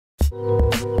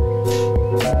Hello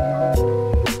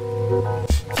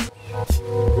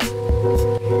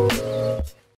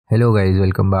guys,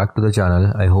 welcome back to the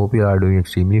channel. I hope you are doing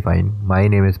extremely fine. My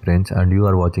name is Prince and you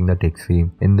are watching the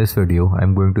TechStream. In this video, I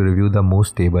am going to review the most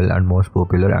stable and most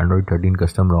popular Android 13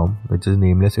 custom ROM, which is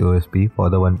nameless AOSP for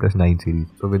the Oneplus 9 series.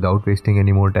 So without wasting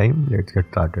any more time, let's get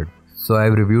started. So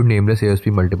I've reviewed nameless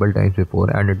AOSP multiple times before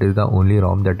and it is the only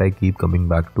ROM that I keep coming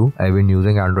back to. I've been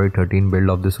using Android 13 build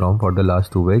of this ROM for the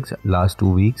last 2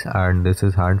 weeks and this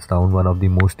is hands down one of the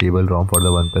most stable ROM for the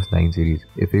OnePlus 9 series.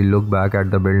 If we look back at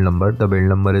the build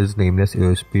number is nameless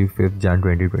AOSP 5th Jan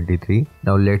 2023.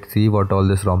 Now let's see what all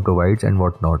this ROM provides and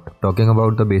what not. Talking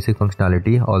about the basic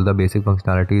functionality, all the basic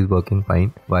functionality is working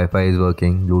fine. Wi-Fi is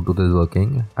working, Bluetooth is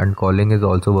working and calling is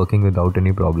also working without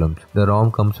any problems. The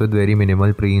ROM comes with very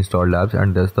minimal pre-installed apps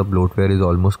and thus the bloatware is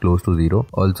almost close to zero.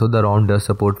 Also the ROM does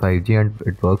support 5G and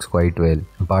it works quite well.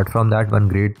 Apart from that, one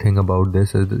great thing about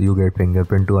this is you get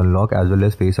fingerprint to unlock as well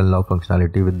as face unlock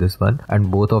functionality with this one, and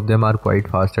both of them are quite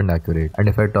fast and accurate. And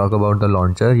if I talk about the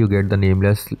launcher, you get the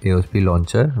nameless AOSP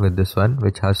launcher with this one,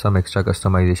 which has some extra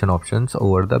customization options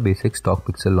over the basic stock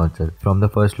pixel launcher. From the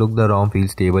first look, the ROM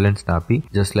feels stable and snappy,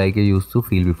 just like it used to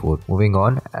feel before. Moving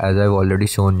on, as I've already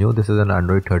shown you, this is an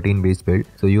Android 13 based build,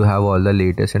 so you have all the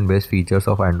latest and best features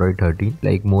of Android 13,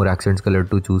 like more accents color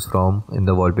to choose from in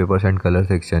the wallpapers and color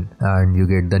section, and you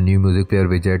get the new music player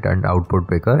widget and output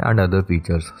picker and other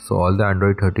features. So all the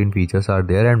Android 13 features are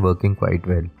there and working quite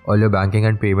well. All your banking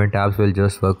and payment apps will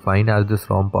just work fine as this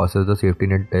ROM passes the safety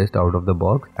net test out of the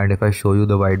box. And if I show you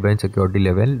the wideband security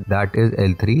level, that is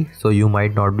L3, so you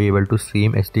might not be able to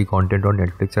stream HD content on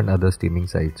Netflix and other streaming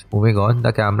sites. Moving on,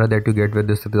 the camera that you get with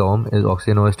this ROM is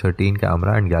OS 13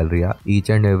 camera and gallery app. Each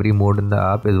and every mode in the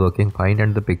app is working fine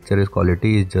and the picture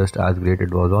quality is just as great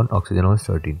it was on OS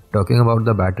 13. Talking about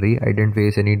the battery, I didn't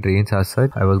face any drains as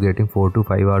such. I was getting 4 to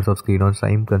 5 hours of screen on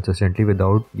time consistently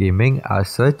without gaming as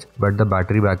such, but the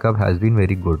battery backup has been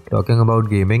very good. Talking about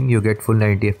gaming, you get full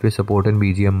 90 FPS support in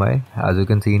BGMI. As you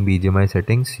can see in BGMI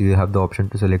settings, you have the option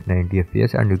to select 90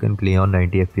 FPS and you can play on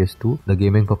 90 FPS too. The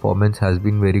gaming performance has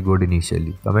been very good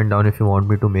initially. Comment down if you want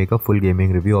me to make a full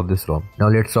gaming review of this ROM. Now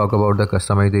let's talk about the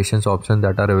customizations options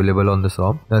that are available on this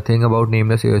ROM. The thing about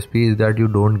nameless AOSP is that you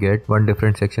don't get one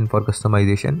different section for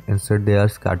customization. Instead, they are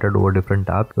scattered over different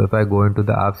tabs. So if I go into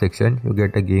the app section, you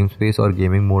get a game space or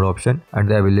gaming mode option and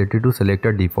the ability to select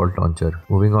a default launcher.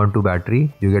 Moving on to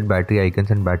battery, you get battery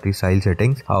icons and battery style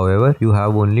settings. However, you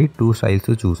have only 2 styles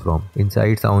to choose from.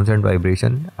 Inside sounds and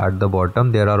vibration, at the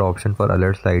bottom there are options for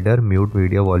alert slider, mute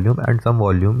video volume and some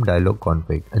volume dialog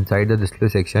config. Inside the display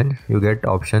section, you get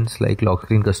options like lock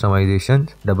screen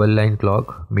customizations, double line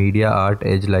clock, media art,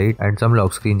 edge light and some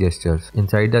lock screen gestures.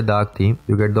 Inside the dark theme,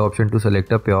 you get the option to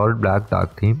select a pure black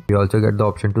dark theme. You also get the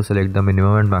option to select the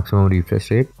minimum and maximum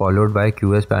refresh rate, followed by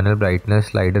QS panel brightness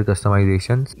slider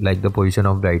customizations like the position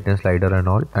of brightness slider and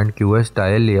all, and QS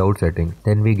tile layout settings.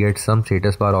 Then we get some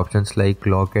status bar options like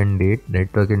clock and date,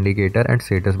 network indicator and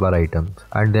status bar items.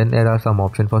 And then there are some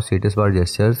options for status bar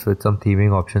gestures with some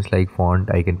theming options like font,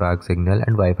 icon pack, signal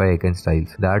and Wi-Fi icon styles.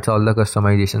 That's all the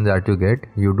customizations that you get.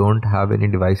 You don't have any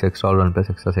device extra or OnePlus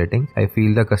extra settings. I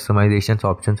feel the customizations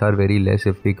options are very less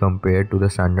if we compare to the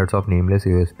standards of nameless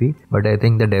AOSP, but I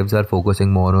think the devs are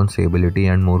focusing more on stability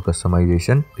and more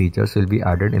customization features will be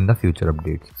added in the future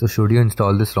updates. So should you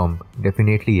install this ROM?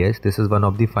 Definitely yes. This is one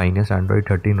of the finest Android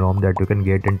 13 ROM that you can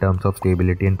get in terms of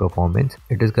stability and performance.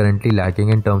 It is currently lacking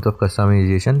in terms of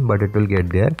customization, but it will get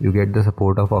there. You get the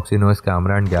support of OS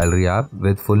camera and gallery app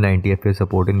with full 90 FPS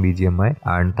support in BGMI,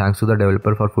 and thanks to the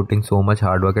developer for putting so much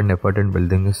hard work and effort in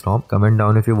building this ROM. Comment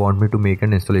down if you want me to make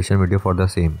an installation video for the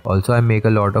same. Also, I make a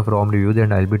lot of ROM reviews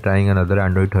and I'll be trying another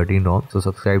Android 13 ROM, so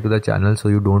subscribe to the channel so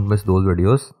you don't miss those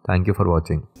videos. Thank you for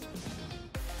watching.